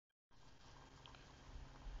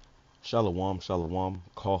Shalom, shalom.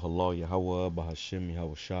 Call halal YAHAWAH, BAHASHAM,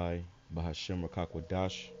 YAHAWASHI, BAHASHAM,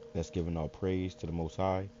 QADASH. That's giving all praise to the Most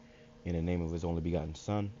High. In the name of His only begotten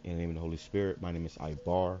Son, in the name of the Holy Spirit. My name is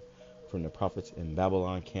Ibar from the prophets in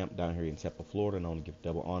Babylon camp down here in Tampa, Florida. And I want to give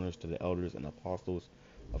double honors to the elders and apostles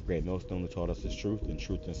of Great Millstone who taught us His truth and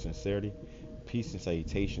sincerity. Peace and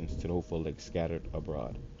salutations to the hopeful elect scattered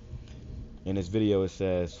abroad. In this video, it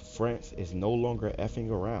says, France is no longer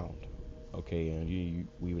effing around. Okay, and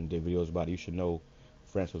we even did videos about it. You should know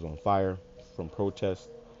France was on fire from protests,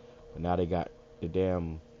 but now they got the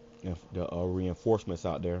damn reinforcements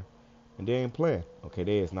out there, and they ain't playing. Okay,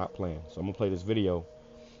 they is not playing. So I'm gonna play this video,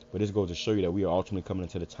 but this goes to show you that we are ultimately coming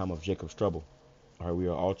into the time of Jacob's trouble. All right, we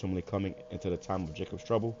are ultimately coming into the time of Jacob's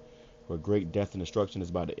trouble, where great death and destruction is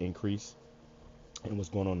about to increase, and what's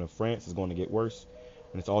going on in France is going to get worse,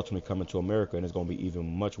 and it's ultimately coming to America, and it's going to be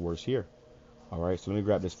even much worse here. All right, so let me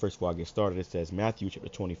grab this first before I get started. It says Matthew chapter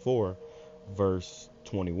 24, verse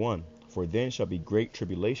 21. For then shall be great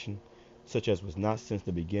tribulation, such as was not since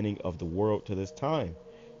the beginning of the world to this time.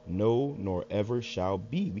 No, nor ever shall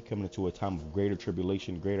be. We coming into a time of greater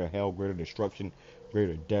tribulation, greater hell, greater destruction,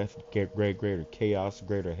 greater death, greater chaos,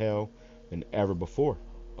 greater hell than ever before.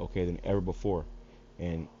 Okay, than ever before.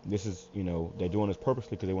 And this is, they're doing this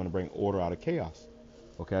purposely because they want to bring order out of chaos.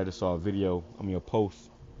 Okay, I just saw a video, a post,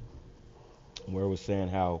 where it was saying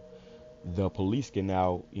how the police can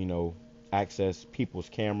now, access people's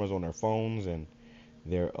cameras on their phones and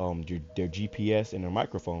their GPS and their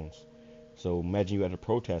microphones. So imagine you at a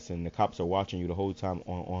protest and the cops are watching you the whole time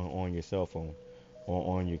on your cell phone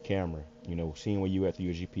or on your camera, seeing where you at through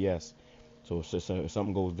your GPS. So if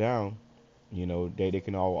something goes down, they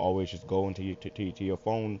can always just go into your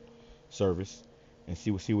phone service and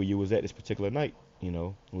see where you was at this particular night,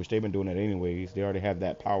 which they've been doing that anyways. They already have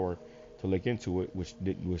that power to look into it, which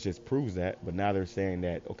just proves that. But now they're saying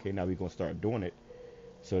that, okay, now we're gonna start doing it,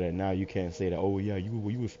 so that now you can't say that, oh yeah, you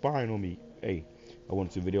were spying on me. Hey, I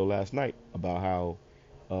went to a video last night about how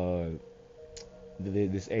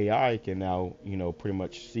this AI can now, pretty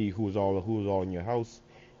much see who's all in your house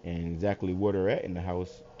and exactly where they're at in the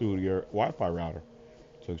house through your Wi-Fi router.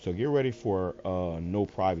 So get ready for no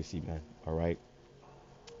privacy, man. All right,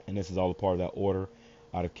 and this is all a part of that order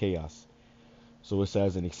out of chaos. So it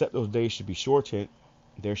says, and except those days should be shortened,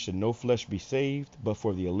 there should no flesh be saved, but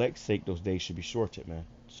for the elect's sake, those days should be shortened, man.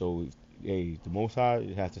 So, hey, the Most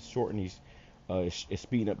High has to shorten these, it's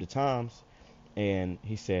speeding up the times, and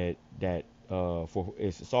He said that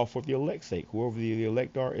it's all for the elect's sake. Whoever the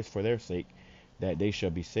elect are, it's for their sake that they shall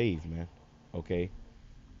be saved, man. Okay,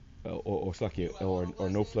 or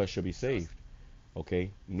no flesh shall be saved.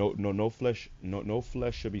 Okay, no flesh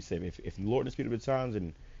shall be saved. If the Lord didn't speed up the times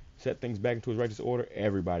and set things back into His righteous order,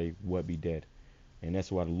 everybody would be dead. And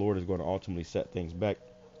that's why the Lord is going to ultimately set things back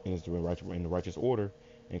in the righteous order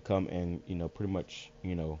and come and, pretty much,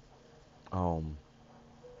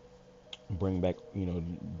 bring back,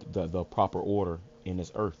 the proper order in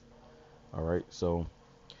this earth. All right. So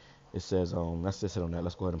it says, let's just hit on that.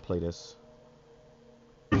 Let's go ahead and play this.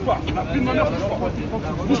 Bouge pas, on n'a plus de manœuvre,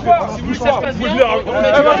 bouge pas, si vous ça, venez,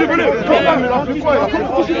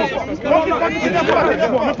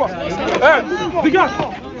 dégage.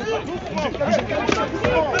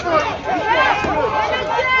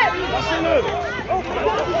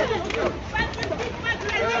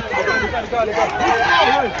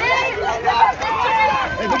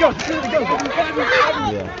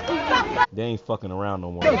 Yeah, they ain't fucking around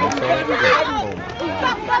no more.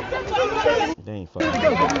 They ain't fucking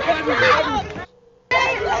around.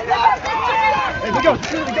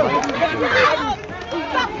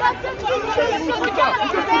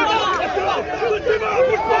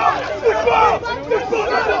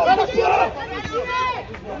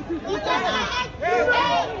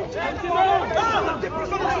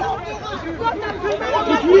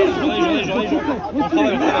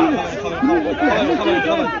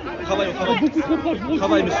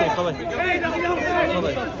 Travaille, monsieur, travaille.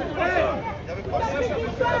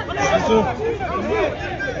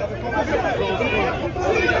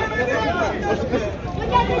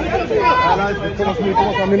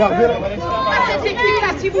 Commence à m'énerver là. Pas cette technique là,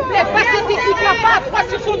 s'il vous plaît, pas cette technique là, pas à 3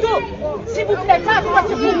 sur son dos. S'il vous plaît, pas à 3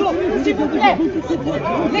 sur son dos, s'il vous plaît.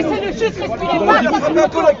 Laissez-le juste respirer.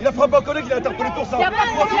 Il a frappé un collègue, il a interpellé pour ça. Il n'y a pas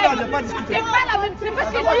de problème. C'est pas la même, c'est pas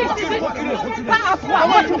ce que je dis. Pas à 3,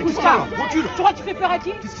 moi je bouge pas. Recule. Tu vois, tu fais peur à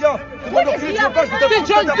qui? Qu'est-ce qu'il y a? Qu'est-ce qu'il y a? Je te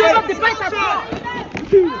demande de pas être à 3.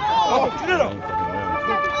 Reculez là.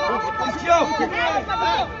 Qu'est-ce qu'il y a?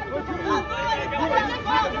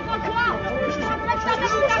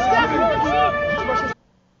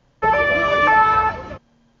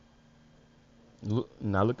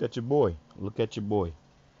 Look at your boy. Look at your boy.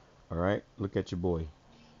 All right? Look at your boy.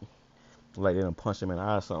 Like they done punch him in the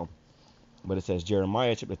eye or something. But it says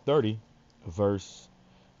Jeremiah chapter 30, verse,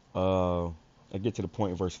 I get to the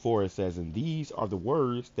point in verse 4. It says, and these are the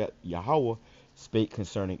words that Yahawah spake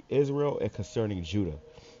concerning Israel and concerning Judah,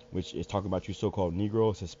 which is talking about you so-called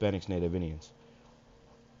Negroes, Hispanics, Native Indians.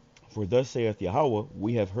 For thus saith Yahawah,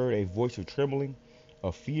 we have heard a voice of trembling,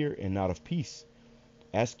 of fear, and not of peace.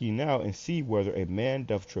 Ask ye now and see whether a man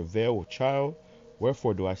doth travail with child.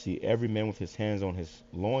 Wherefore do I see every man with his hands on his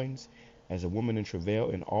loins, as a woman in travail,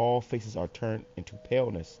 and all faces are turned into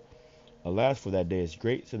paleness. Alas, for that day is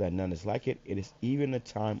great, so that none is like it. It is even the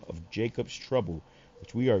time of Jacob's trouble,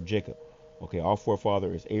 which we are Jacob. Okay, our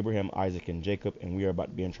forefather is Abraham, Isaac, and Jacob, and we are about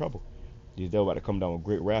to be in trouble. These devil about to come down with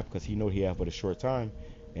great wrath because he know he have but a short time.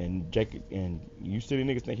 And Jacob, and you silly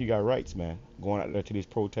niggas think you got rights, man. Going out there to these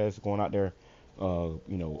protests, going out there,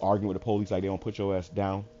 arguing with the police like they don't put your ass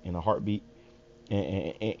down in a heartbeat,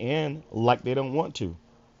 and like they don't want to.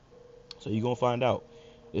 So you're going to find out.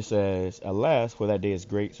 It says, alas, for that day is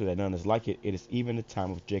great, so that none is like it. It is even the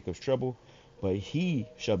time of Jacob's trouble, but he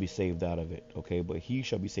shall be saved out of it. Okay, but he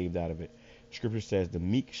shall be saved out of it. Scripture says the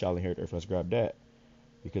meek shall inherit the earth. Let's grab that.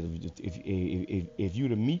 Because if you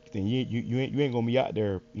the meek, then you ain't going to be out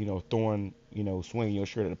there, throwing, swinging your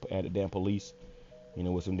shirt at the damn police,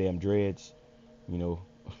 with some damn dreads. Look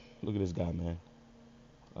at this guy, man.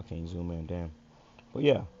 I can't zoom in, damn. But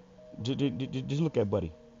yeah, just look at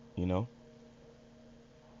Buddy,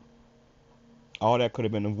 All that could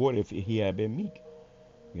have been avoided if he had been meek.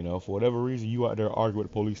 For whatever reason, you out there arguing with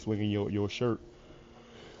the police, swinging your shirt.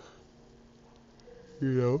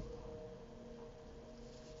 Then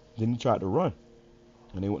he tried to run,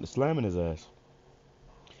 and they went to slamming his ass.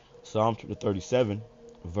 Psalm chapter 37,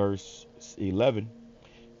 verse 11,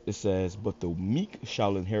 it says, but the meek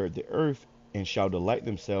shall inherit the earth and shall delight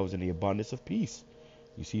themselves in the abundance of peace.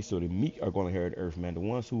 You see, so the meek are going to inherit the earth, man. The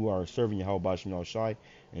ones who are serving Yahawah BAHASHAM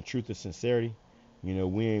in truth and sincerity. We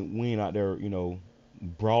ain't out there,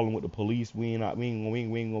 brawling with the police. We ain't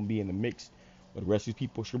gonna be in the mix with the rest of these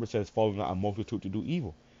people. Scripture says, following not a multitude to do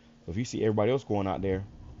evil. So if you see everybody else going out there,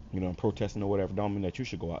 protesting or whatever, don't mean that you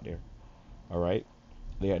should go out there. All right?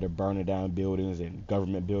 They had to burning down buildings and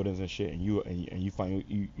government buildings and shit, and you find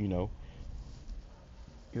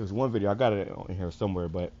it was one video, I got it in here somewhere,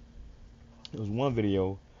 but it was one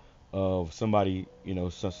video of somebody,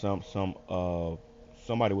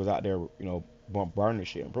 somebody was out there, burning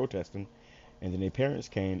shit and protesting, and then their parents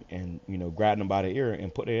came and grabbed them by the ear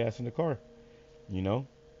and put their ass in the car.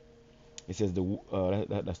 It says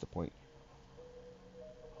that's the point.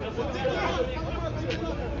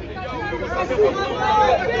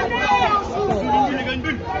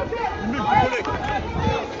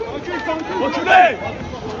 Reculez!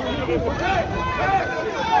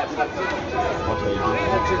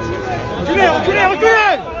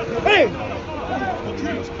 Allez!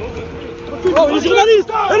 Oh, les journalistes!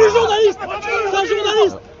 Et les journalistes! C'est un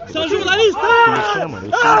journaliste! C'est un journaliste!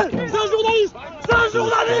 C'est un journaliste! C'est un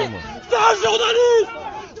journaliste! C'est un journaliste!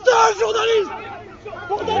 C'est un journaliste!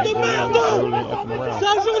 Bordel de merde! C'est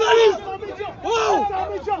un journaliste! Oh!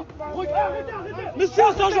 Monsieur,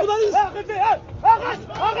 c'est un journaliste!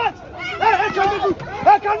 Arrête! Calmez-vous!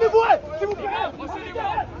 Calmez-vous! S'il vous plaît!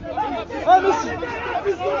 Ah, monsieur!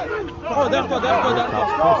 Oh, derrière toi!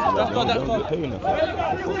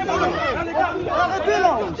 Arrêtez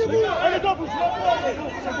là! Allez, gars,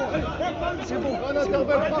 c'est bon!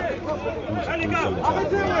 Allez, gars!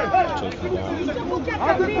 Arrêtez!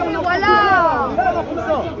 Voilà!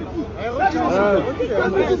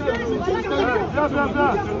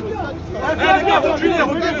 Les gars, reculez!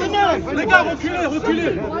 Les gars, reculez!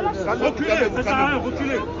 Ça sert à rien,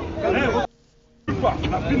 reculez! All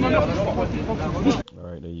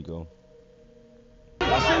right, there you go.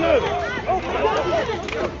 Pas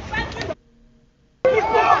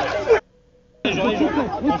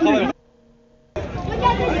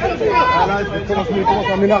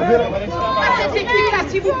cette technique-là,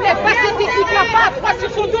 s'il vous plaît, pas cette technique-là, pas à 3 sur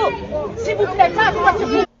son dos. S'il vous plaît, pas à 3 sur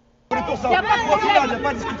son dos. Il n'y a pas de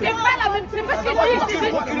problème. C'est pas la même, c'est pas ce que je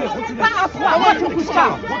dis. Pas à 3, moi je bouge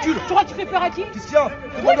pas. Tu crois que tu fais peur à qui? Qu'est-ce qu'il y a?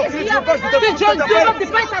 Oui, qu'est-ce qu'il y a? Je te demande de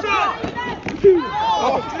pas être à 3.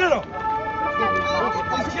 Reculez là!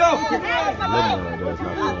 Qu'est-ce qu'il y a?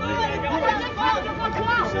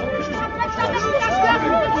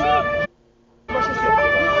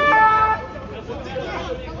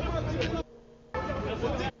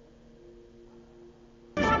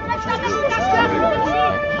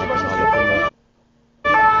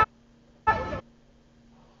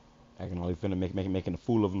 Acting all he finna making a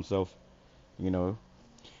fool of himself,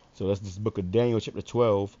 So that's this book of Daniel, chapter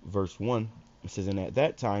 12, verse 1. It says, "And at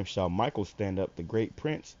that time shall Michael stand up, the great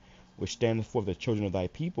prince, which standeth for the children of thy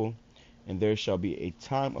people, and there shall be a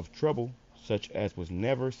time of trouble, such as was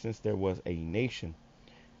never since there was a nation,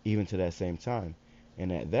 even to that same time.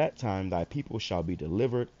 And at that time thy people shall be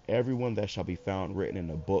delivered, everyone that shall be found written in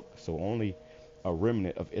the book." So only a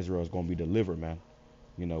remnant of Israel is going to be delivered, man.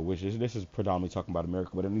 You know, which is, this is predominantly talking about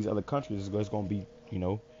America, but in these other countries, it's going to be, you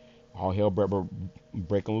know, all hell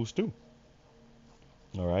breaking loose too.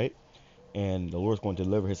 All right. And the Lord's going to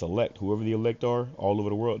deliver his elect. Whoever the elect are, all over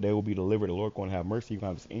the world, they will be delivered. The Lord's going to have mercy. He's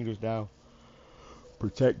going to have his angels down,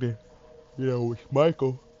 protecting, you know,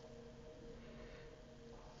 Michael.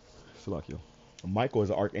 Salakia. Michael is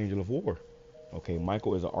an archangel of war. Okay,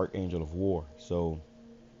 Michael is an archangel of war. So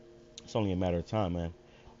it's only a matter of time, man,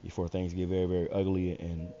 before things get very, very ugly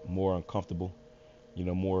and more uncomfortable, you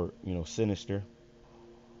know, more, you know, sinister.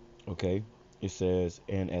 Okay, it says,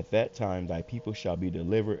 "And at that time thy people shall be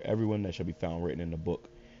delivered, everyone that shall be found written in the book."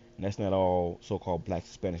 And that's not all so-called Black,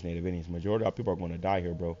 Spanish, Native Indians. Majority of people are going to die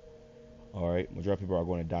here, bro. All right, majority of people are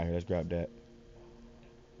going to die here. Let's grab that.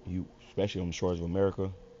 You, especially on the shores of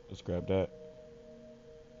America. Let's grab that.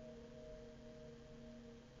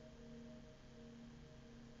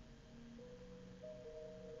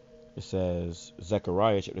 It says,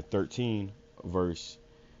 Zechariah chapter 13, verse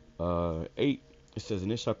 8. It says,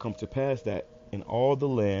 "And it shall come to pass that in all the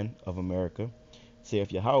land of America,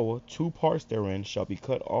 saith Yahweh, 2 parts therein shall be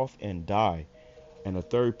cut off and die, and a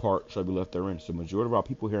 3rd part shall be left therein." So majority of our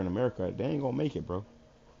people here in America, they ain't gonna make it, bro.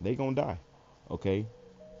 They gonna die. Okay,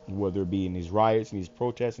 whether it be in these riots and these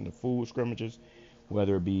protests and the food scrimmages,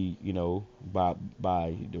 whether it be, you know, by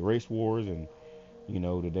the race wars and, you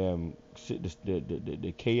know, the damn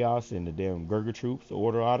the chaos and the damn Gurger troops, the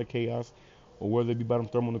order out of chaos, or whether it be by them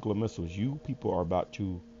thermonuclear missiles, you people are about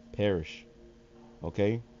to perish.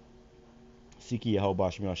 Okay? Ckin,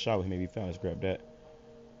 YAHAWASHI, he may be found. Let's grab that.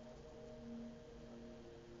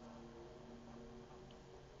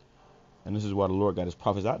 And this is why the Lord got his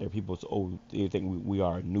prophets out there. People say, oh, they think we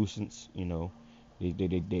are a nuisance, you know.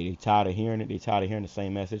 They tired of hearing it. They tired of hearing the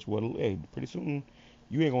same message. Well, hey, pretty soon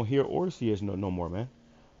you ain't gonna hear or see us no more, man.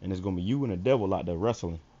 And it's gonna be you and the devil out there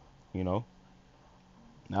wrestling, you know.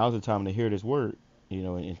 Now's the time to hear this word, you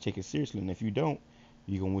know, and take it seriously. And if you don't,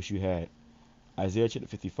 you're gonna wish you had. Isaiah chapter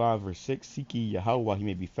 55, verse 6, "Seek ye Yahweh while he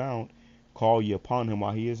may be found, call ye upon him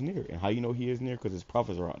while he is near." And how you know he is near? Because his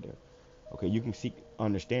prophets are out there. Okay, you can seek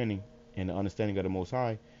understanding and the understanding of the Most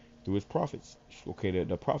High through his prophets. Okay,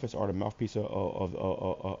 the prophets are the mouthpiece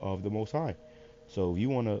of the Most High. So if you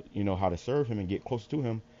want to, you know, how to serve him and get closer to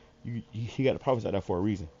him, he got the prophets out there for a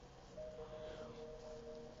reason.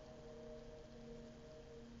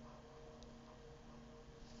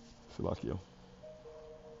 Shalakio.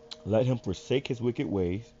 "Let him forsake his wicked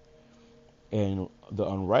ways, and the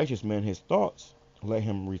unrighteous man his thoughts. Let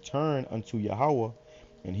him return unto Yahweh,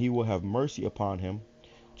 and he will have mercy upon him,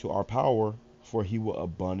 to our power, for he will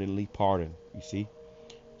abundantly pardon." You see?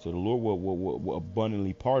 So the Lord will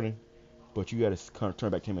abundantly pardon, but you got to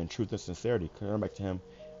turn back to him in truth and sincerity. Turn back to him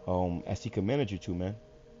as he commanded you to, man.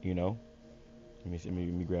 You know? Let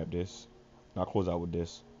me grab this. I'll close out with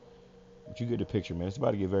this. But you get the picture, man. It's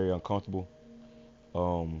about to get very uncomfortable.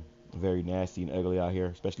 Very nasty and ugly out here,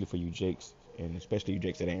 especially for you Jakes, and especially you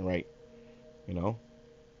Jakes that ain't right. You know?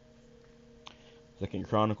 2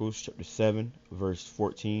 Chronicles chapter 7, verse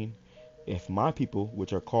 14. "If my people,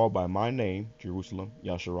 which are called by my name, Jerusalem,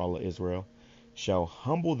 Yasharallah, Israel, shall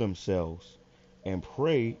humble themselves and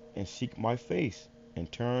pray and seek my face and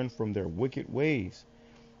turn from their wicked ways,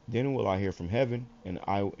 then will I hear from heaven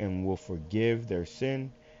and will forgive their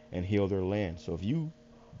sin and heal their land." So if you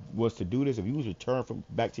was to do this, if you was to turn from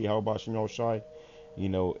back to YAHAWASHI, you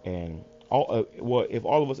know, and if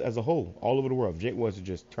all of us as a whole, all over the world, if Jake was to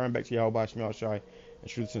just turn back to YAHAWASHI and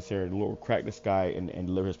truth and sincerity, the Lord will crack the sky and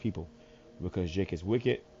deliver his people. Because Jake is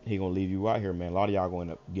wicked, he gonna leave you out here, man. A lot of y'all going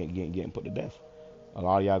to end up getting put to death. A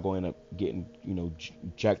lot of y'all going to end up getting, you know,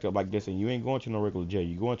 jacked up like this, and you ain't going to no regular jail.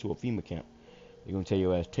 You're going to a FEMA camp. They're gonna tell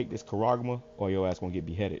your ass, take this karagma, or your ass gonna get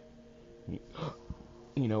beheaded.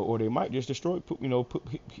 You know, or they might just destroy,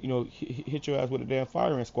 hit your ass with a damn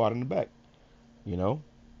firing squad in the back. You know,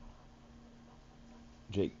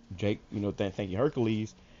 Jake, you know, thank you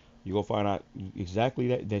Hercules. You gonna find out exactly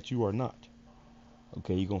that you are not.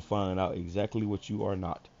 Okay, you're gonna find out exactly what you are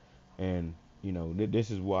not, and you know this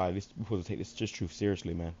is why we're supposed to take this just truth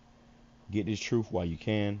seriously, man. Get this truth while you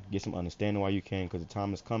can, get some understanding while you can, because the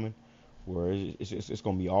time is coming where it's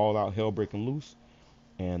gonna be all out hell breaking loose,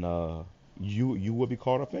 and you will be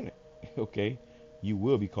caught up in it. Okay, you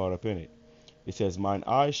will be caught up in it. It says, mine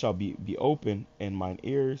eyes shall be open, and mine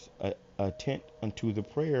ears attent unto the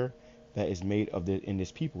prayer that is made of the in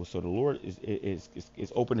this people. So the Lord is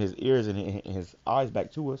opening his ears and his eyes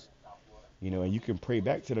back to us, and you can pray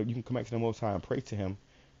back to you can come back to the Most High and pray to him,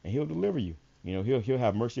 and he'll deliver you. He'll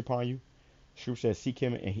have mercy upon you. Scripture says, seek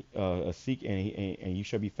him and seek and you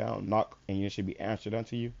shall be found, knock and you shall be answered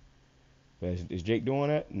unto you. But is Jake doing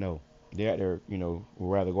that? No. They out there, would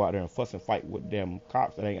rather go out there and fuss and fight with them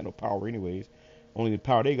cops that ain't got no power anyways. Only the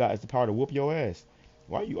power they got is the power to whoop your ass.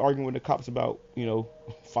 Why are you arguing with the cops about,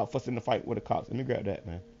 fussing the fight with the cops? Let me grab that,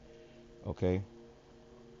 man. Okay.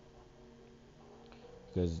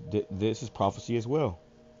 Because this is prophecy as well.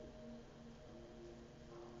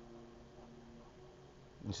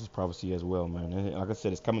 This is prophecy as well, man. And like I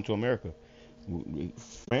said, it's coming to America.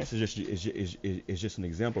 France is just an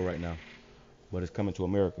example right now, but it's coming to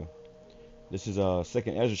America. This is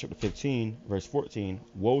 2nd Ezra chapter 15, verse 14.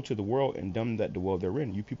 Woe to the world and them that dwell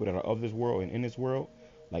therein. You people that are of this world and in this world,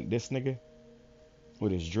 like this nigga,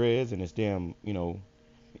 with his dreads and his damn,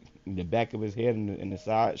 the back of his head and the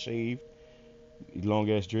side shaved,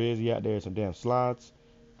 long ass dreads. He out there some damn slides,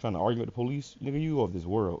 trying to argue with the police. Nigga, you of this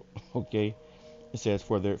world, okay? It says,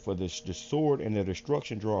 for the sword and their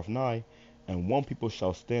destruction draweth nigh, and one people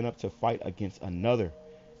shall stand up to fight against another,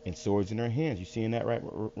 and swords in their hands. You seeing that right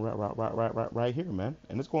here, man?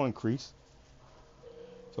 And it's going to increase.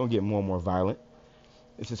 It's going to get more and more violent.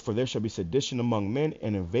 It says, for there shall be sedition among men,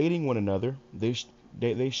 and invading one another. They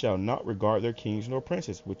shall not regard their kings nor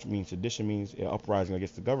princes, which means sedition means uprising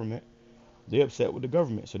against the government. They're upset with the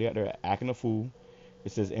government, so they're out there acting a fool.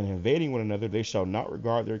 It says, and invading one another, they shall not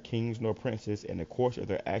regard their kings nor princes, and the course of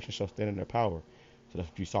their actions shall stand in their power. So that's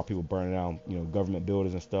what you saw people burning down, government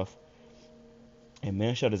buildings and stuff. And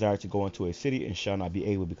man shall desire to go into a city and shall not be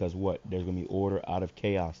able, because what? There's going to be order out of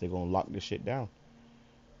chaos. They're going to lock this shit down.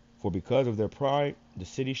 For because of their pride, the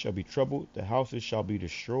city shall be troubled, the houses shall be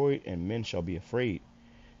destroyed, and men shall be afraid.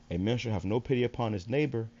 And men shall have no pity upon his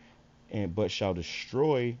neighbor, but shall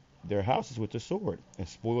destroy their houses with the sword, and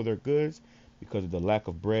spoil their goods, because of the lack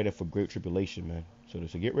of bread and for great tribulation, man.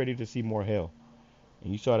 So get ready to see more hell.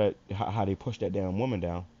 And you saw that how they pushed that damn woman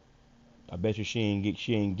down. I bet you she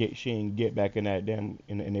ain't get back in that damn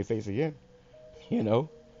in their face again. You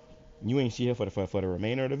ain't see her for the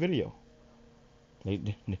remainder of the video.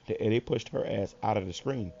 They pushed her ass out of the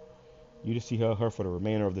screen. You just see her for the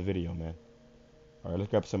remainder of the video, man. All right,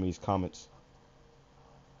 let's grab some of these comments.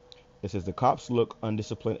 It says the cops look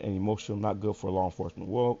undisciplined and emotional, not good for law enforcement.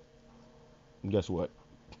 Well, guess what?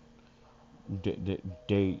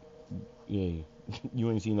 They you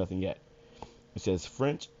ain't seen nothing yet. It says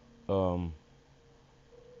France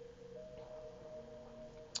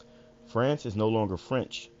is no longer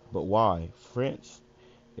French, but why? France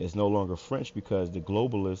is no longer French because the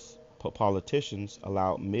globalist politicians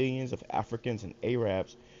allowed millions of Africans and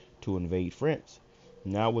Arabs to invade France.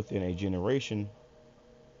 Now, within a generation,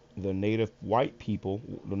 the native white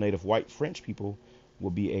French people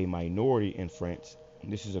will be a minority in France.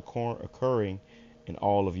 And this is occurring in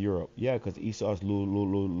all of Europe. Yeah, because Esau's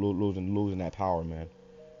losing that power, man.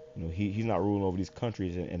 He's not ruling over these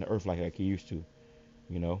countries and the earth like he used to.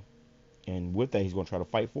 And with that, he's going to try to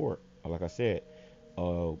fight for it. Like I said,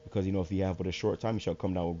 because if he have but a short time, he shall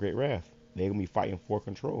come down with great wrath. They're going to be fighting for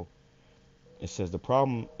control. It says the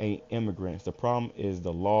problem ain't immigrants. The problem is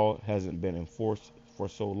the law hasn't been enforced for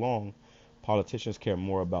so long. Politicians care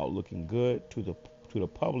more about looking good to the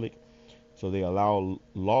public, so they allow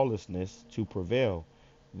lawlessness to prevail.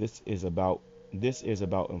 This is about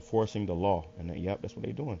enforcing the law, and yep, that's what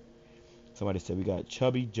they're doing. Somebody said we got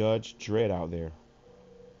chubby Judge Dredd out there.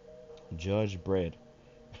 Judge Bread.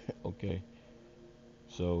 Okay.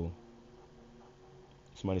 So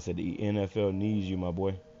somebody said the NFL needs you, my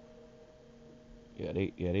boy. Yeah,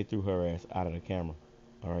 they threw her ass out of the camera.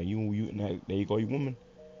 All right, there you go, you woman.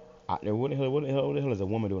 Out there, what the hell is a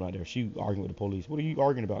woman doing out there? She arguing with the police. What are you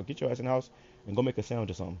arguing about? Get your ass in the house and go make a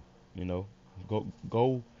sandwich or something.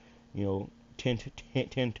 Go, tend to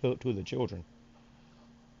the children.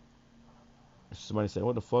 Somebody said,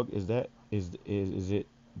 what the fuck is that? Is it?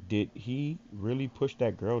 Did he really push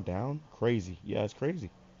that girl down? Crazy. Yeah, it's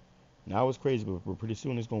crazy. Now it's crazy, but pretty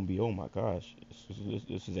soon it's gonna be, oh my gosh,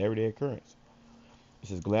 this is everyday occurrence. It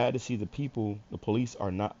says, glad to see the police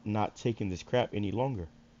are not taking this crap any longer.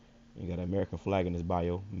 You got an American flag in his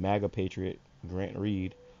bio. MAGA patriot Grant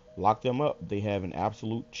Reed. Lock them up. They have an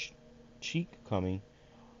absolute cheek coming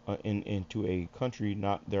into a country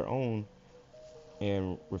not their own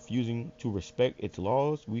and refusing to respect its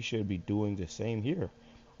laws. We should be doing the same here.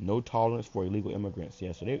 No tolerance for illegal immigrants.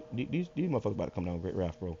 Yeah, so these motherfuckers about to come down with great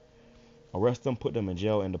wrath, bro. Arrest them, put them in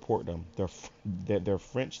jail, and deport them. They're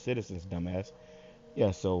French citizens, dumbass.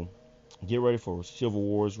 Yeah, so get ready for civil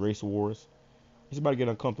wars, race wars. It's about to get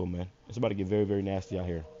uncomfortable, man. It's about to get very, very nasty out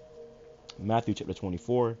here. Matthew chapter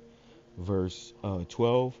 24, verse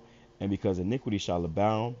 12. And because iniquity shall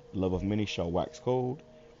abound, the love of many shall wax cold.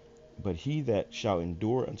 But he that shall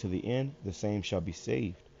endure unto the end, the same shall be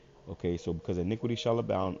saved. Okay, so because iniquity shall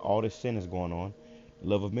abound, all this sin is going on. The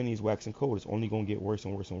love of many is waxing cold. It's only going to get worse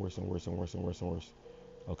and worse and worse and worse and worse and worse and worse.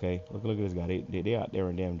 Okay, look at this guy. They out there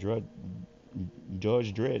in damn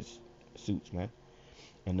Judge Dredd's suits, man.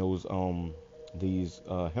 And those these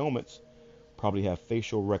helmets probably have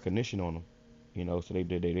facial recognition on them. You know, so they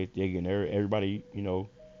getting everybody, you know,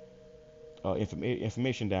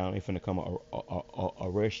 information down. They finna come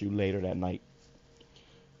arrest you later that night.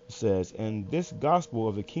 It says, and this gospel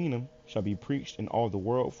of the kingdom shall be preached in all the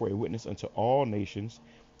world for a witness unto all nations,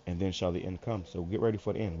 and then shall the end come. So get ready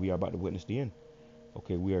for the end. We are about to witness the end.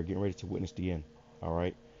 Okay, we are getting ready to witness the end. All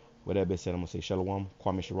right. With that being said, I'm gonna say shalom,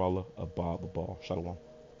 Kwame Sharala, Abba Babal. Shalom.